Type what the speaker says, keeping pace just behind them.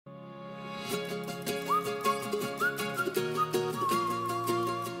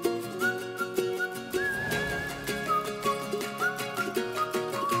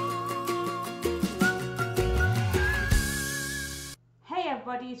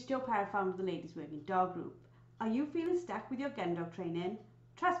it's Jo Perrott, founder of the Ladies Working Dog Group. Are you feeling stuck with your Gundog training?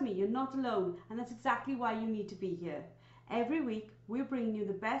 Trust me, you're not alone, and that's exactly why you need to be here. Every week, we're bringing you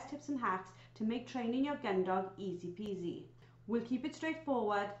the best tips and hacks to make training your Gundog easy peasy. We'll keep it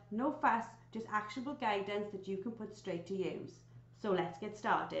straightforward, no fuss, just actionable guidance that you can put straight to use. So let's get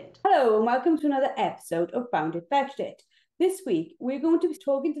started. Hello and welcome to another episode of Found It Fetched It. This week we're going to be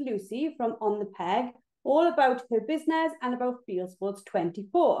talking to Lucy from On the Peg, all about her business and about Field Sports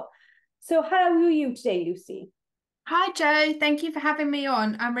 24. So how are you today, Lucy? Hi, Jo. Thank you for having me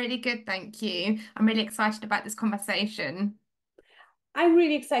on. I'm really good, thank you. I'm really excited about this conversation. I'm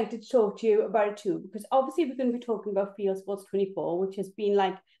really excited to talk to you about it too, because obviously we're going to be talking about Field Sports 24, which has been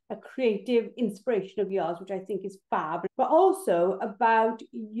like a creative inspiration of yours, which I think is fab, but also about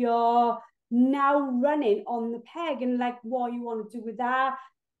your now running On the Peg and like what you want to do with that.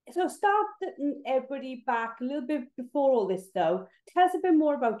 So start everybody back a little bit before all this though. Tell us a bit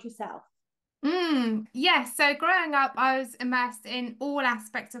more about yourself. Yes, so growing up, I was immersed in all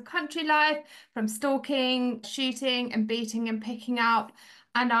aspects of country life, from stalking, shooting and beating and picking up,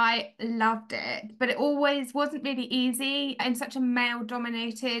 and I loved it. But it always wasn't really easy. In such a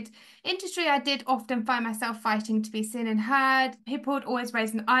male-dominated industry, I did often find myself fighting to be seen and heard. People would always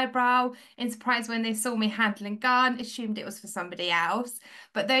raise an eyebrow in surprise when they saw me handling gun, assumed it was for somebody else.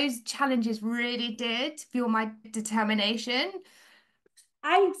 But those challenges really did fuel my determination.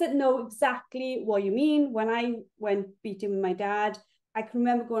 I know exactly what you mean. When I went beating with my dad, I can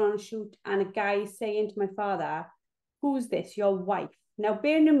remember going on a shoot and a guy saying to my father, "Who's this? Your wife?" Now,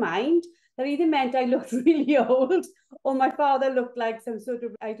 bearing in mind that either meant I looked really old or my father looked like some sort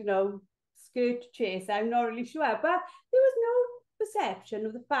of, I don't know, skirt chaser. I'm not really sure. But there was no perception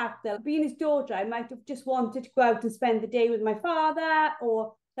of the fact that being his daughter, I might have just wanted to go out and spend the day with my father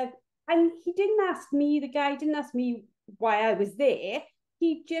or like, and he didn't ask me, the guy didn't ask me why I was there.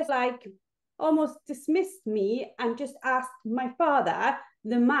 He just like almost dismissed me and just asked my father,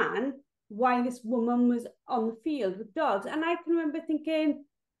 the man, why this woman was on the field with dogs. And I can remember thinking,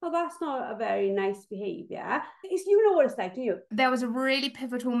 oh, that's not a very nice behaviour. You know what it's like, do you? There was a really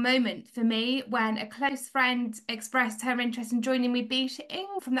pivotal moment for me when a close friend expressed her interest in joining me beating.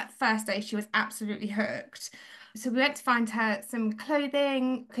 From that first day, she was absolutely hooked. So we went to find her some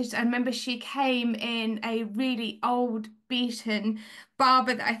clothing because I remember she came in a really old beaten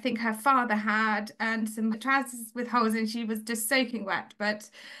Barber that I think her father had and some trousers with holes and she was just soaking wet but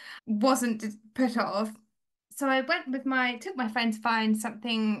wasn't put off. So I went with took my friend to find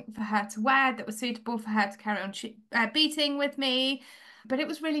something for her to wear that was suitable for her to carry on beating with me. But it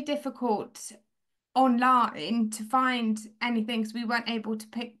was really difficult online to find anything because we weren't able to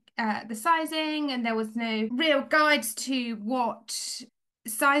pick the sizing and there was no real guides to what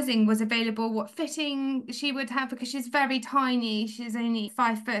sizing was available, what fitting she would have because she's very tiny. She's only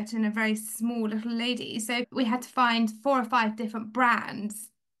 5 foot and a very small little lady. So we had to find 4 or 5 different brands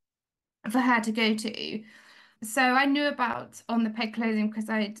for her to go to. So I knew about On the Peg clothing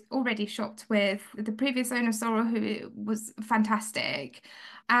because I'd already shopped with the previous owner, Sorrel, who was fantastic.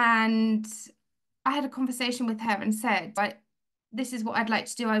 And I had a conversation with her and said, this is what I'd like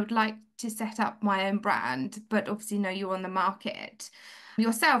to do. I would like to set up my own brand, but obviously know you're on the market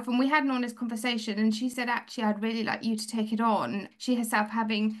yourself. And we had an honest conversation and she said, actually, I'd really like you to take it on. She herself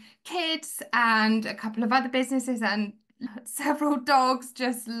having kids and a couple of other businesses and several dogs,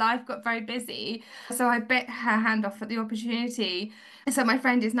 just life got very busy. So I bit her hand off at the opportunity. So my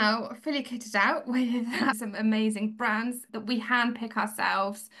friend is now fully kitted out with some amazing brands that we handpick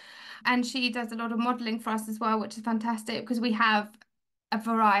ourselves. And she does a lot of modeling for us as well, which is fantastic because we have a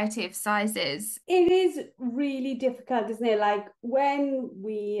variety of sizes. It is really difficult, isn't it? Like when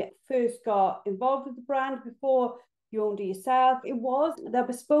we first got involved with the brand before you owned it yourself, it was the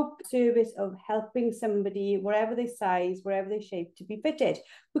bespoke service of helping somebody, wherever they size, wherever they shape, to be fitted.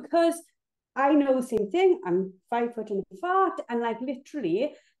 Because I know the same thing. I'm 5 foot and a fart, and like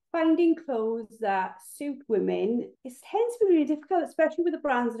literally finding clothes that suit women tends to be really difficult, especially with the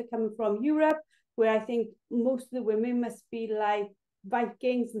brands that are coming from Europe, where I think most of the women must be like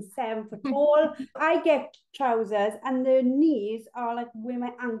Vikings and 7 foot tall. I get trousers and their knees are like where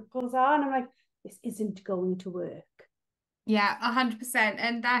my ankles are, and I'm like, this isn't going to work. Yeah, 100%.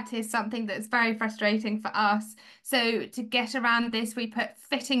 And that is something that's very frustrating for us. So to get around this, we put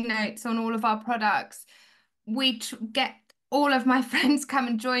fitting notes on all of our products. We get all of my friends come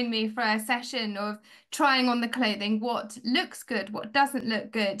and join me for a session of trying on the clothing, what looks good, what doesn't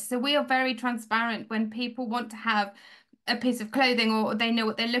look good. So we are very transparent when people want to have a piece of clothing or they know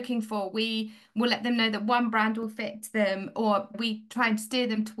what they're looking for. We will let them know that one brand will fit them, or we try and steer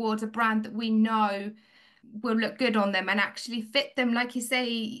them towards a brand that we know will look good on them and actually fit them. Like you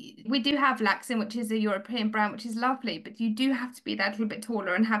say, we do have Laxin, which is a European brand, which is lovely, but you do have to be that little bit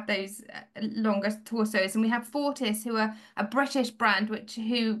taller and have those longer torsos. And we have Fortis, who are a British brand,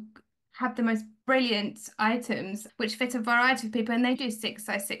 who have the most brilliant items which fit a variety of people, and they do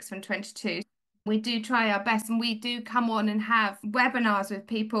size 6 from 22. We do try our best, and we do come on and have webinars with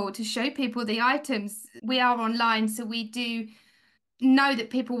people to show people the items. We are online, so we do know that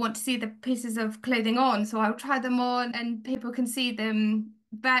people want to see the pieces of clothing on, so I'll try them on and people can see them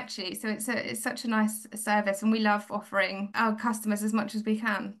virtually. So it's such a nice service, and we love offering our customers as much as we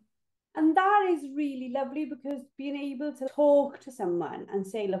can. And that is really lovely, because being able to talk to someone and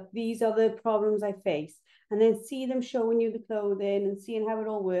say, look, these are the problems I face, and then see them showing you the clothing and seeing how it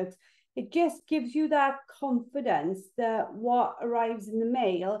all works, it just gives you that confidence that what arrives in the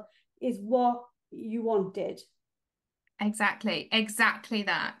mail is what you wanted. Exactly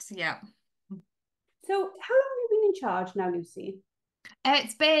that, yeah. So how long have you been in charge now, Lucy?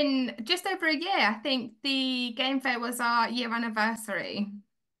 It's been just over a year. I think the game fair was our year anniversary.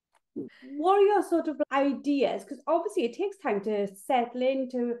 What are your sort of ideas? Because obviously it takes time to settle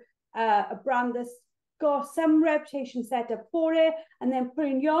into a brand that's got some reputation set up for it, and then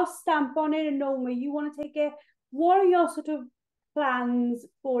putting your stamp on it and knowing where you want to take it. What are your sort of plans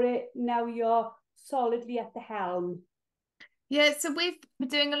for it now you're solidly at the helm? Yeah, so we've been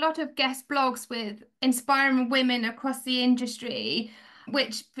doing a lot of guest blogs with inspiring women across the industry,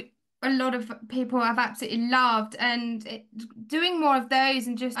 which a lot of people have absolutely loved, and doing more of those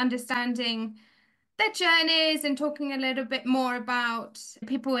and just understanding their journeys and talking a little bit more about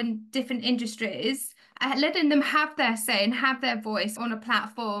people in different industries, letting them have their say and have their voice on a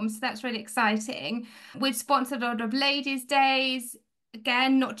platform. So that's really exciting. We've sponsored a lot of ladies' days,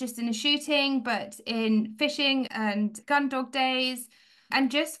 again, not just in the shooting, but in fishing and Gundog days, and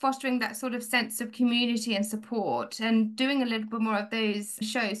just fostering that sort of sense of community and support, and doing a little bit more of those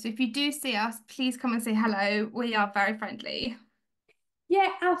shows. So if you do see us, please come and say hello. We are very friendly. Yeah,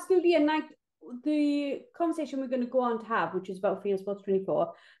 absolutely. And like the conversation we're going to go on to have, which is about Field Sports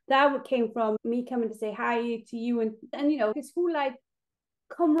 24, that came from me coming to say hi to you, and you know, this whole like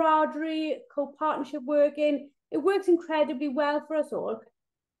camaraderie, co-partnership working, it works incredibly well for us all.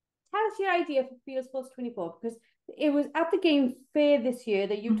 Tell us your idea for Field Sports 24, because it was at the game fair this year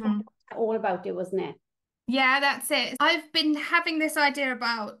that you talked all about it, wasn't it? Yeah, that's it. I've been having this idea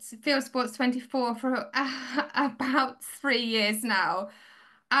about Field Sports 24 for about 3 years now.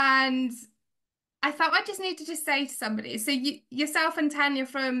 And I thought I just need to just say to somebody. So yourself and Tanya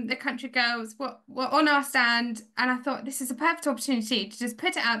from the Country Girls were on our stand, and I thought this is a perfect opportunity to just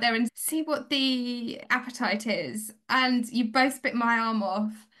put it out there and see what the appetite is. And you both bit my arm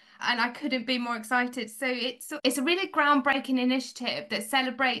off, and I couldn't be more excited. So it's a really groundbreaking initiative that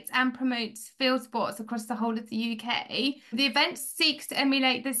celebrates and promotes field sports across the whole of the UK. The event seeks to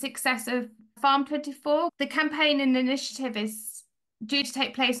emulate the success of Farm 24. The campaign and initiative is due to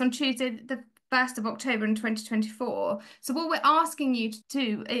take place on Tuesday, the 1st of October in 2024. So what we're asking you to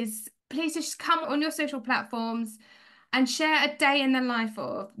do is please just come on your social platforms and share a day in the life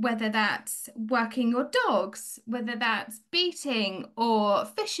of, whether that's working your dogs, whether that's beating or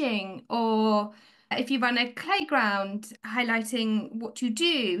fishing, or if you run a playground, highlighting what you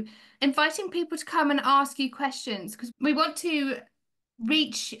do, inviting people to come and ask you questions, because we want to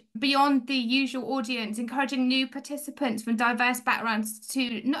reach beyond the usual audience, encouraging new participants from diverse backgrounds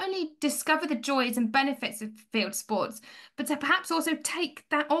to not only discover the joys and benefits of field sports, but to perhaps also take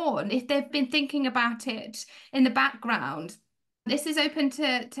that on if they've been thinking about it in the background. This is open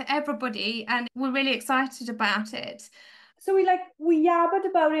to everybody, and we're really excited about it. So we yabbered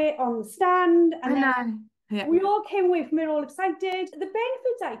about it on the stand, and then Yeah. we all came away from it all excited. The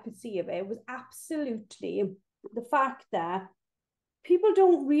benefits I could see of it was absolutely the fact that people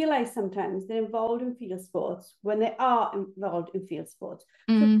don't realise sometimes they're involved in field sports when they are involved in field sports.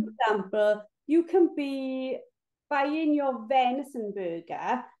 So, for example, you can be buying your venison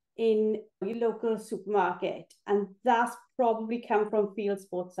burger in your local supermarket, and that's probably come from field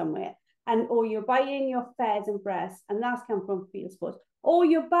sports somewhere. Or you're buying your pheasant breast, and that's come from field sports. Or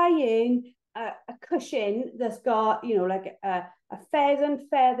you're buying a cushion that's got, you know, like a pheasant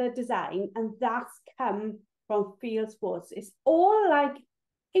feather design, and that's come from field sports. It's all like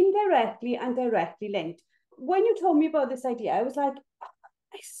indirectly and directly linked. When you told me about this idea, I was like,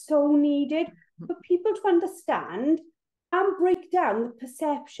 I so needed for people to understand and break down the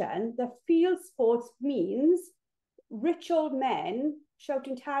perception that field sports means rich old men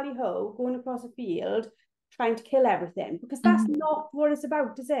shouting tally ho, going across a field, trying to kill everything, because that's not what it's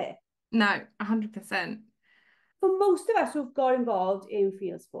about, is it? No, 100%. For most of us who've got involved in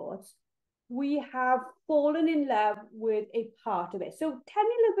field sports, we have fallen in love with a part of it. So tell me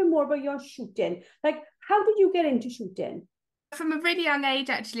a little bit more about your shooting. Like, how did you get into shooting? From a really young age,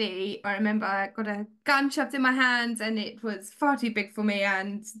 actually, I remember I got a gun shoved in my hands and it was far too big for me,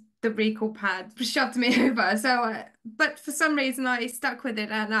 and the recoil pad shoved me over. So, but for some reason, I stuck with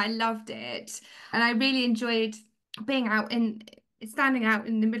it and I loved it. And I really enjoyed being out in, standing out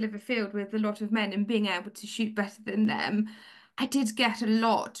in the middle of a field with a lot of men and being able to shoot better than them. I did get a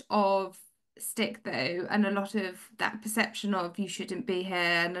lot of stick though, and a lot of that perception of you shouldn't be here,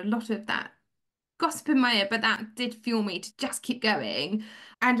 and a lot of that gossip in my ear, but that did fuel me to just keep going.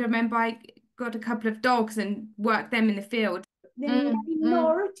 And I remember I got a couple of dogs and worked them in the field. The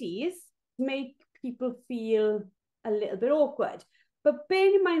minorities make people feel a little bit awkward. But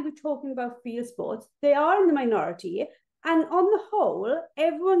bearing in mind we're talking about field sports, they are in the minority. And on the whole,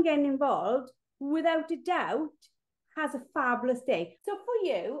 everyone getting involved, without a doubt, has a fabulous day. So for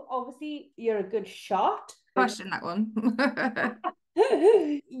you, obviously, you're a good shot. Question that one.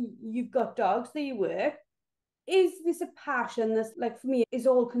 You've got dogs that you work. Is this a passion that's, like, for me, is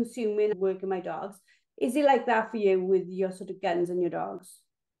all consuming working my dogs? Is it like that for you with your sort of guns and your dogs?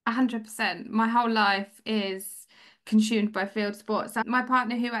 100%. My whole life is consumed by field sports. My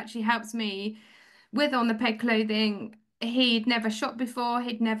partner, who actually helps me with on the peg clothing, he'd never shot before,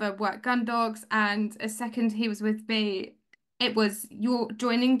 he'd never worked gun dogs, and a second he was with me, it was, you're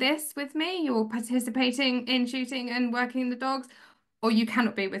joining this with me, you're participating in shooting and working the dogs, or you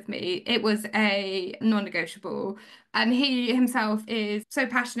cannot be with me. It was a non-negotiable. And he himself is so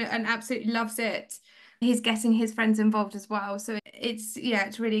passionate and absolutely loves it. He's getting his friends involved as well. So it's, yeah,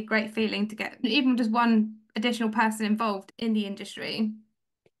 it's really a great feeling to get even just one additional person involved in the industry.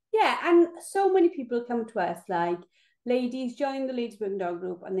 Yeah, and so many people come to us like, ladies join the Ladies Working Dog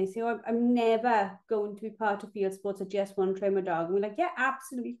group, and they say, oh, I'm never going to be part of field sports. I just want to train my dog. And we're like, yeah,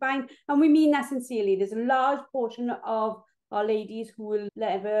 absolutely fine. And we mean that sincerely. There's a large portion of our ladies who will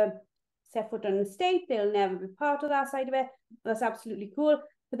never set foot on the estate. They'll never be part of that side of it. That's absolutely cool.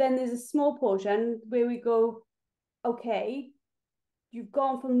 But then there's a small portion where we go, okay, you've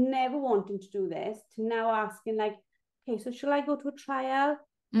gone from never wanting to do this to now asking, like, okay, so shall I go to a trial?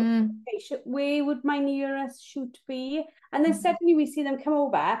 Okay, where would my nearest shoot be? And then suddenly we see them come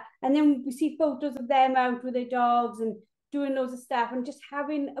over, and then we see photos of them out with their dogs and doing loads of stuff and just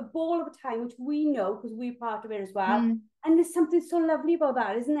having a ball of a time, which we know because we're part of it as well. And there's something so lovely about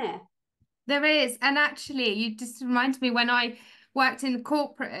that, isn't it? There is. And actually, you just reminded me, when I worked in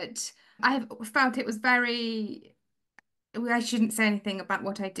corporate, I felt it was very, I shouldn't say anything about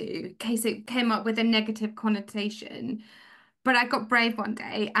what I do in case it came up with a negative connotation. But I got brave one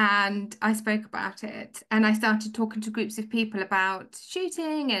day and I spoke about it, and I started talking to groups of people about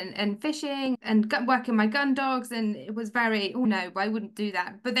shooting and fishing and working my gun dogs. And it was very, oh no, I wouldn't do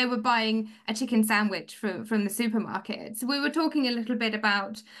that. But they were buying a chicken sandwich from the supermarket. So we were talking a little bit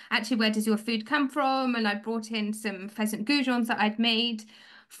about, actually, where does your food come from? And I brought in some pheasant goujons that I'd made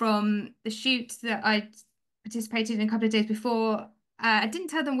from the shoot that I'd participated in a couple of days before. I didn't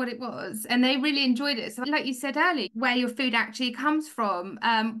tell them what it was, and they really enjoyed it. So, like you said earlier, where your food actually comes from.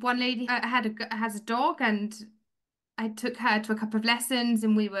 One lady has a dog, and I took her to a couple of lessons,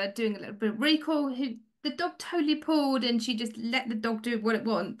 and we were doing a little bit of recall. The dog totally pulled, and she just let the dog do what it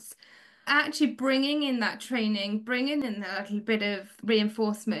wants. Actually, bringing in that training, bringing in that little bit of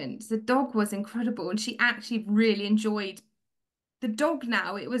reinforcement, the dog was incredible, and she actually really enjoyed the dog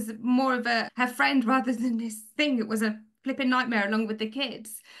now. It was more of her friend rather than this thing. It was a flipping nightmare along with the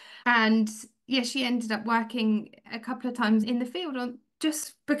kids. And yeah, she ended up working a couple of times in the field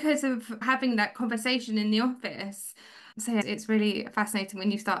just because of having that conversation in the office. So yeah, it's really fascinating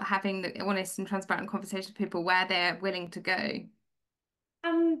when you start having the honest and transparent conversation with people where they're willing to go.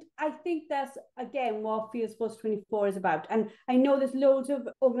 And I think that's, again, what Field Sports 24 is about. And I know there's loads of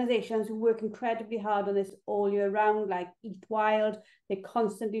organisations who work incredibly hard on this all year round, like Eat Wild. They're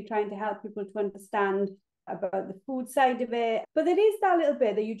constantly trying to help people to understand about the food side of it. But there is that little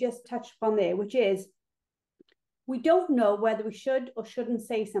bit that you just touched upon there, which is, we don't know whether we should or shouldn't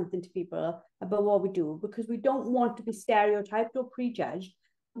say something to people about what we do, because we don't want to be stereotyped or prejudged,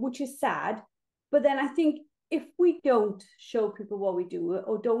 which is sad. But then I think if we don't show people what we do,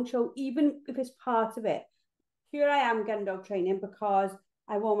 or don't show, even if it's part of it, here I am gun dog training because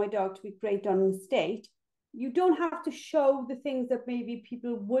I want my dog to be great on an estate. You don't have to show the things that maybe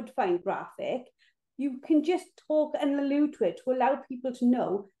people would find graphic. You can just talk and allude to it to allow people to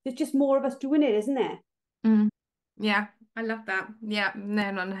know there's just more of us doing it, isn't there? Yeah, I love that. Yeah,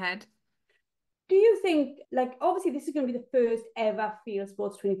 nail on the head. Do you think, like, obviously this is going to be the first ever Field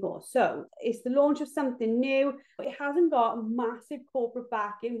Sports 24, so it's the launch of something new. It hasn't got massive corporate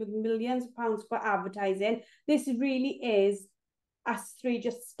backing with millions of pounds for advertising. This really is us three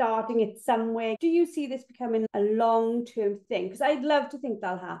just starting it somewhere. Do you see this becoming a long-term thing? Because I'd love to think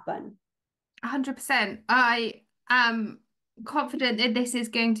that'll happen. 100%. I am confident that this is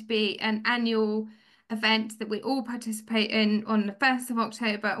going to be an annual event that we all participate in on the 1st of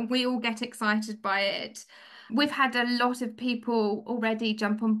October, and we all get excited by it. We've had a lot of people already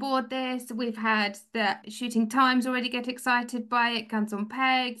jump on board this. We've had the Shooting Times already get excited by it, Guns on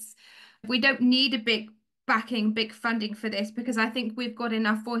Pegs. We don't need a big backing, big funding for this, because I think we've got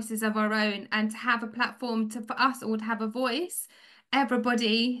enough voices of our own, and to have a platform for us all to have a voice,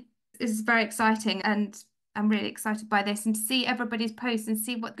 everybody is very exciting. And I'm really excited by this, and to see everybody's posts and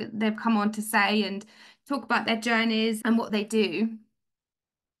see what they've come on to say and talk about their journeys and what they do.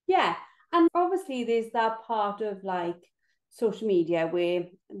 Yeah, and obviously there's that part of like social media where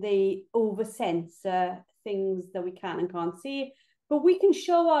they over censor things that we can and can't see, but we can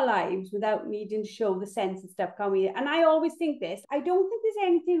show our lives without needing to show the censored stuff, can't we? And I always think this, I don't think there's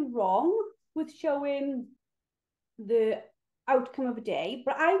anything wrong with showing the outcome of a day,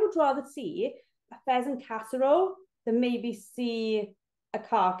 but I would rather see a pheasant casserole than maybe see a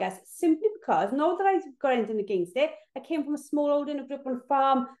carcass, simply because, not that I've got anything against it, I came from a small holding, I grew up on a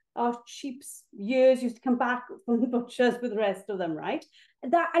farm, our sheep's years used to come back from the butchers with the rest of them, right?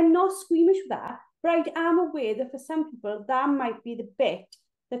 That I'm not squeamish with that, but I am aware that for some people that might be the bit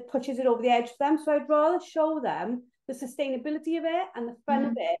that pushes it over the edge for them. So I'd rather show them the sustainability of it and the fun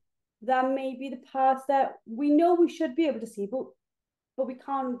of it than maybe the parts that we know we should be able to see, but we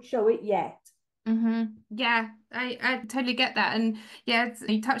can't show it yet. Yeah, I totally get that. And yeah,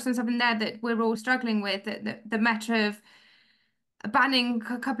 you touched on something there that we're all struggling with, the matter of banning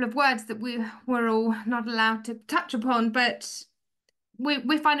a couple of words that we're all not allowed to touch upon, but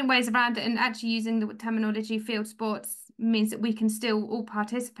we're finding ways around it, and actually using the terminology field sports means that we can still all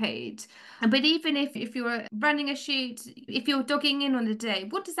participate. But even if you're running a shoot, if you're dogging in on a day,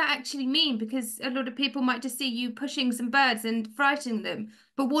 what does that actually mean? Because a lot of people might just see you pushing some birds and frightening them.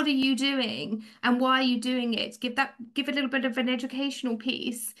 But what are you doing, and why are you doing it? Give a little bit of an educational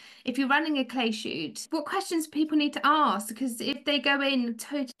piece. If you're running a clay shoot, what questions people need to ask? Because if they go in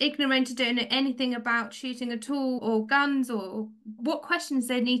totally ignorant to doing anything about shooting at all, or guns, or what questions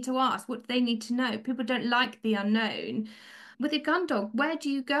they need to ask, what they need to know. People don't like the unknown. With a gun dog, where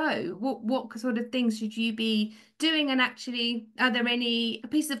do you go? What sort of things should you be doing? And actually, are there any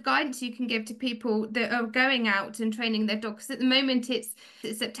pieces of guidance you can give to people that are going out and training their dogs? Because at the moment it's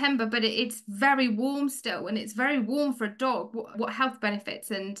September, but it's very warm still, and it's very warm for a dog. What health benefits,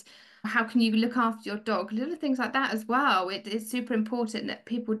 and how can you look after your dog? Little things like that as well. It's super important that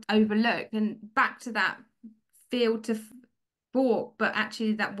people overlook. And back to that field to fork, but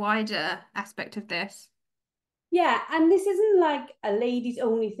actually that wider aspect of this. Yeah, and this isn't like a ladies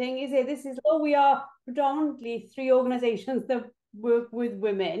only thing, is it? This is, we are predominantly three organizations that work with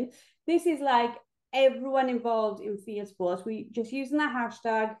women. This is like everyone involved in field sports. We just using the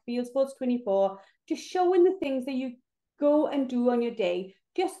hashtag field sports 24, just showing the things that you go and do on your day,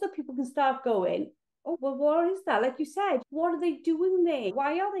 just so people can start going, oh, well, what is that? Like you said, what are they doing there?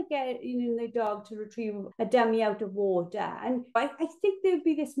 Why are they getting in their dog to retrieve a dummy out of water? And I think there'd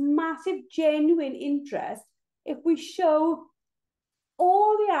be this massive, genuine interest if we show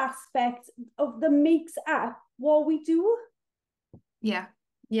all the aspects of that makes up what we do. Yeah,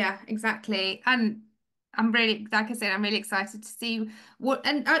 exactly. And I'm really, like I said, I'm really excited to see what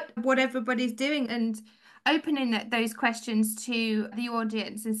everybody's doing, and opening those questions to the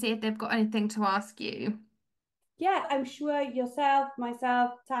audience and see if they've got anything to ask you. Yeah, I'm sure yourself,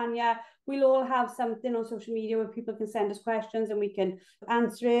 myself, Tanya, we'll all have something on social media where people can send us questions and we can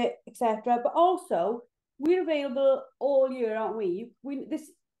answer it, etc. But also, we're available all year, aren't we?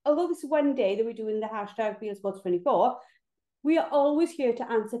 Although this is one day that we're doing the hashtag FieldSports24, we are always here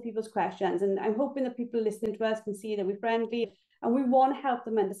to answer people's questions. And I'm hoping that people listening to us can see that we're friendly and we want to help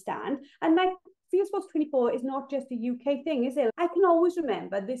them understand. And like, Field Sports 24 is not just a UK thing, is it? I can always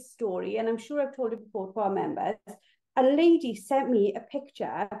remember this story, and I'm sure I've told it before to our members. A lady sent me a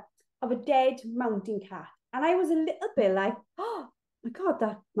picture of a dead mountain cat. And I was a little bit like, oh my God,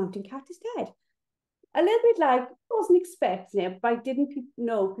 that mountain cat is dead. A little bit like, I wasn't expecting it, but I didn't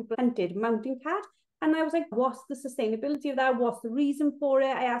know people hunted mountain cat. And I was like, what's the sustainability of that? What's the reason for it?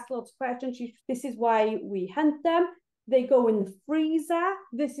 I asked lots of questions. This is why we hunt them. They go in the freezer.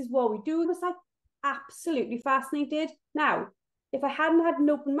 This is what we do. It was like absolutely fascinated. Now, if I hadn't had an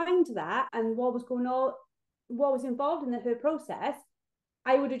open mind to that and what was going on, what was involved in her process,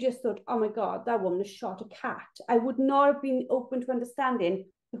 I would have just thought, oh my God, that woman has shot a cat. I would not have been open to understanding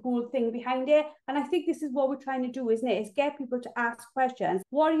the whole thing behind it. And I think this is what we're trying to do, isn't it? Is get people to ask questions.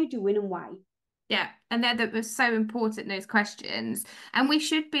 What are you doing and why? Yeah, and they're so important, those questions. And we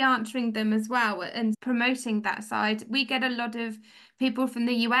should be answering them as well and promoting that side. We get a lot of people from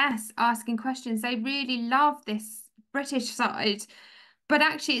the US asking questions. They really love this British side. But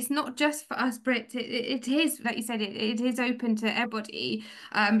actually, it's not just for us Brits. It is, like you said, it is open to everybody.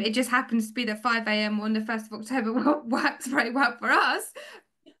 It just happens to be that 5 a.m. on the 1st of October works very well for us.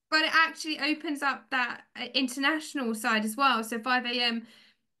 But it actually opens up that international side as well. So 5 a.m.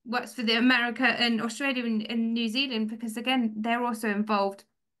 works for the America and Australia and New Zealand because, again, they're also involved.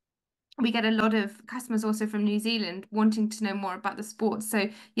 We get a lot of customers also from New Zealand wanting to know more about the sport. So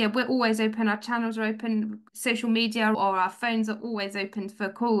yeah, we're always open. Our channels are open, social media or our phones are always open for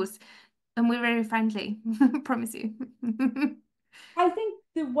calls, and we're very friendly. Promise you. I think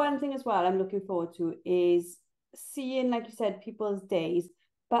the one thing as well I'm looking forward to is seeing, like you said, people's days,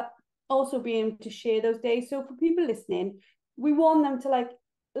 but also being able to share those days. So for people listening, we want them to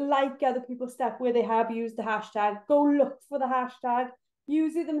like other people's stuff where they have used the hashtag. Go look for the hashtag,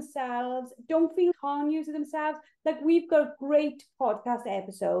 use it themselves. Don't feel can't use it themselves. Like we've got a great podcast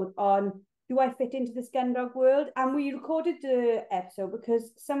episode on do I fit into this gun dog world? And we recorded the episode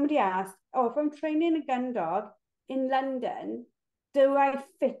because somebody asked, oh, if I'm training a gun dog in London, do I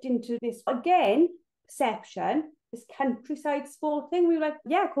fit into this again perception, this countryside sport thing? We were like,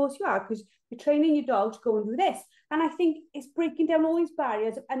 yeah, of course you are, because you're training your dog to go and do this. And I think it's breaking down all these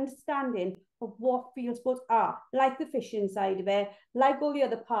barriers of understanding of what field sports are, like the fishing side of it, like all the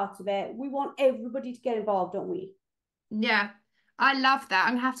other parts of it. We want everybody to get involved, don't we? Yeah, I love that.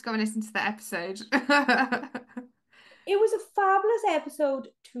 I'm gonna have to go and listen to that episode. It was a fabulous episode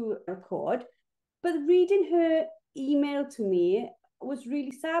to record, but reading her email to me was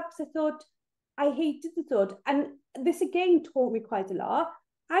really sad because I thought I hated the thought. And this again taught me quite a lot.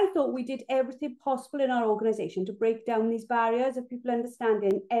 I thought we did everything possible in our organisation to break down these barriers of people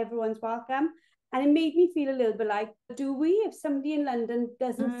understanding everyone's welcome. And it made me feel a little bit like, do we? If somebody in London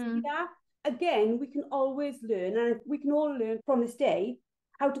doesn't see that, again, we can always learn, and we can all learn from this day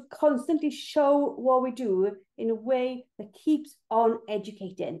how to constantly show what we do in a way that keeps on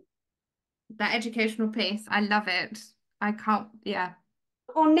educating. That educational piece, I love it. I can't, yeah.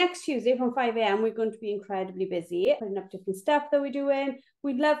 On next Tuesday from 5 a.m., we're going to be incredibly busy, putting up different stuff that we're doing.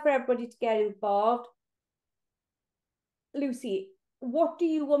 We'd love for everybody to get involved. Lucy, what do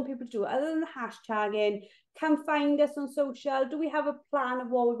you want people to do other than the hashtagging? Come find us on social. Do we have a plan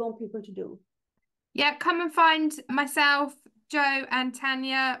of what we want people to do? Yeah, come and find myself, Jo, and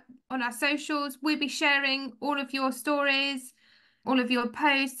Tanya on our socials. We'll be sharing all of your stories, all of your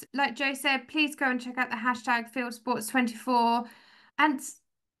posts. Like Jo said, please go and check out the hashtag FieldSports24 and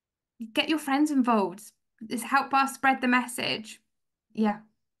get your friends involved. This help us spread the message. Yeah.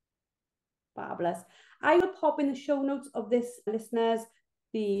 Fabulous. I will pop in the show notes of this, listeners,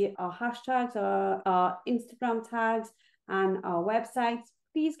 our hashtags, our Instagram tags, and our websites.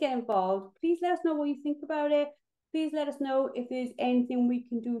 Please get involved. Please let us know what you think about it. Please let us know if there's anything we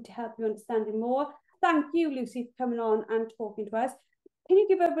can do to help you understand it more. Thank you, Lucy, for coming on and talking to us. Can you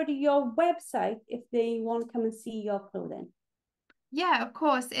give everybody your website if they want to come and see your clothing? Yeah, of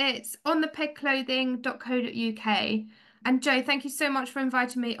course. It's onthepegclothing.co.uk. And Jo, thank you so much for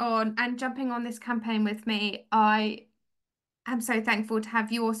inviting me on and jumping on this campaign with me. I am so thankful to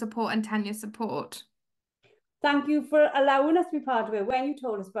have your support and Tanya's support. Thank you for allowing us to be part of it. When you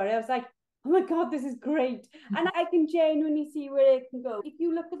told us about it, I was like, oh my God, this is great. And I can genuinely see where it can go. If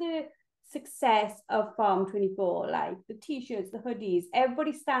you look at the success of Farm 24, like the t-shirts, the hoodies,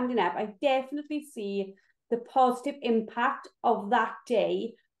 everybody standing up, I definitely see the positive impact of that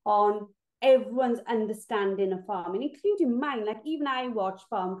day on everyone's understanding of farming, including mine. Like even I watch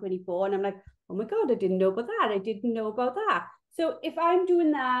Farm 24 and I'm like, oh my God, I didn't know about that. I didn't know about that. So if I'm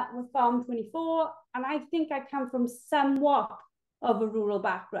doing that with Farm 24, and I think I come from somewhat of a rural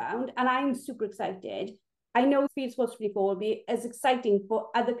background, and I'm super excited, I know Field Sports 24 will be as exciting for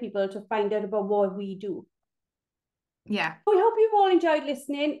other people to find out about what we do. Yeah. We hope you've all enjoyed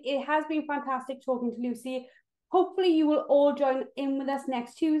listening. It has been fantastic talking to Lucy. Hopefully you will all join in with us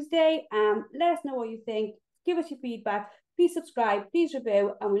next Tuesday. Let us know what you think. Give us your feedback. Please subscribe, please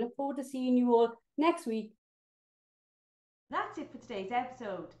review, and we look forward to seeing you all next week. That's it for today's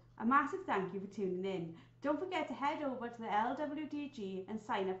episode. A massive thank you for tuning in. Don't forget to head over to the LWDG and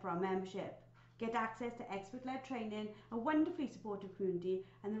sign up for our membership. Get access to expert-led training, a wonderfully supportive community,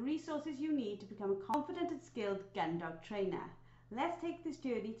 and the resources you need to become a confident and skilled gun dog trainer. Let's take this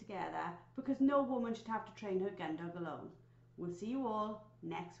journey together because no woman should have to train her gun dog alone. We'll see you all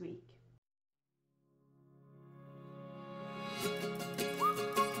next week.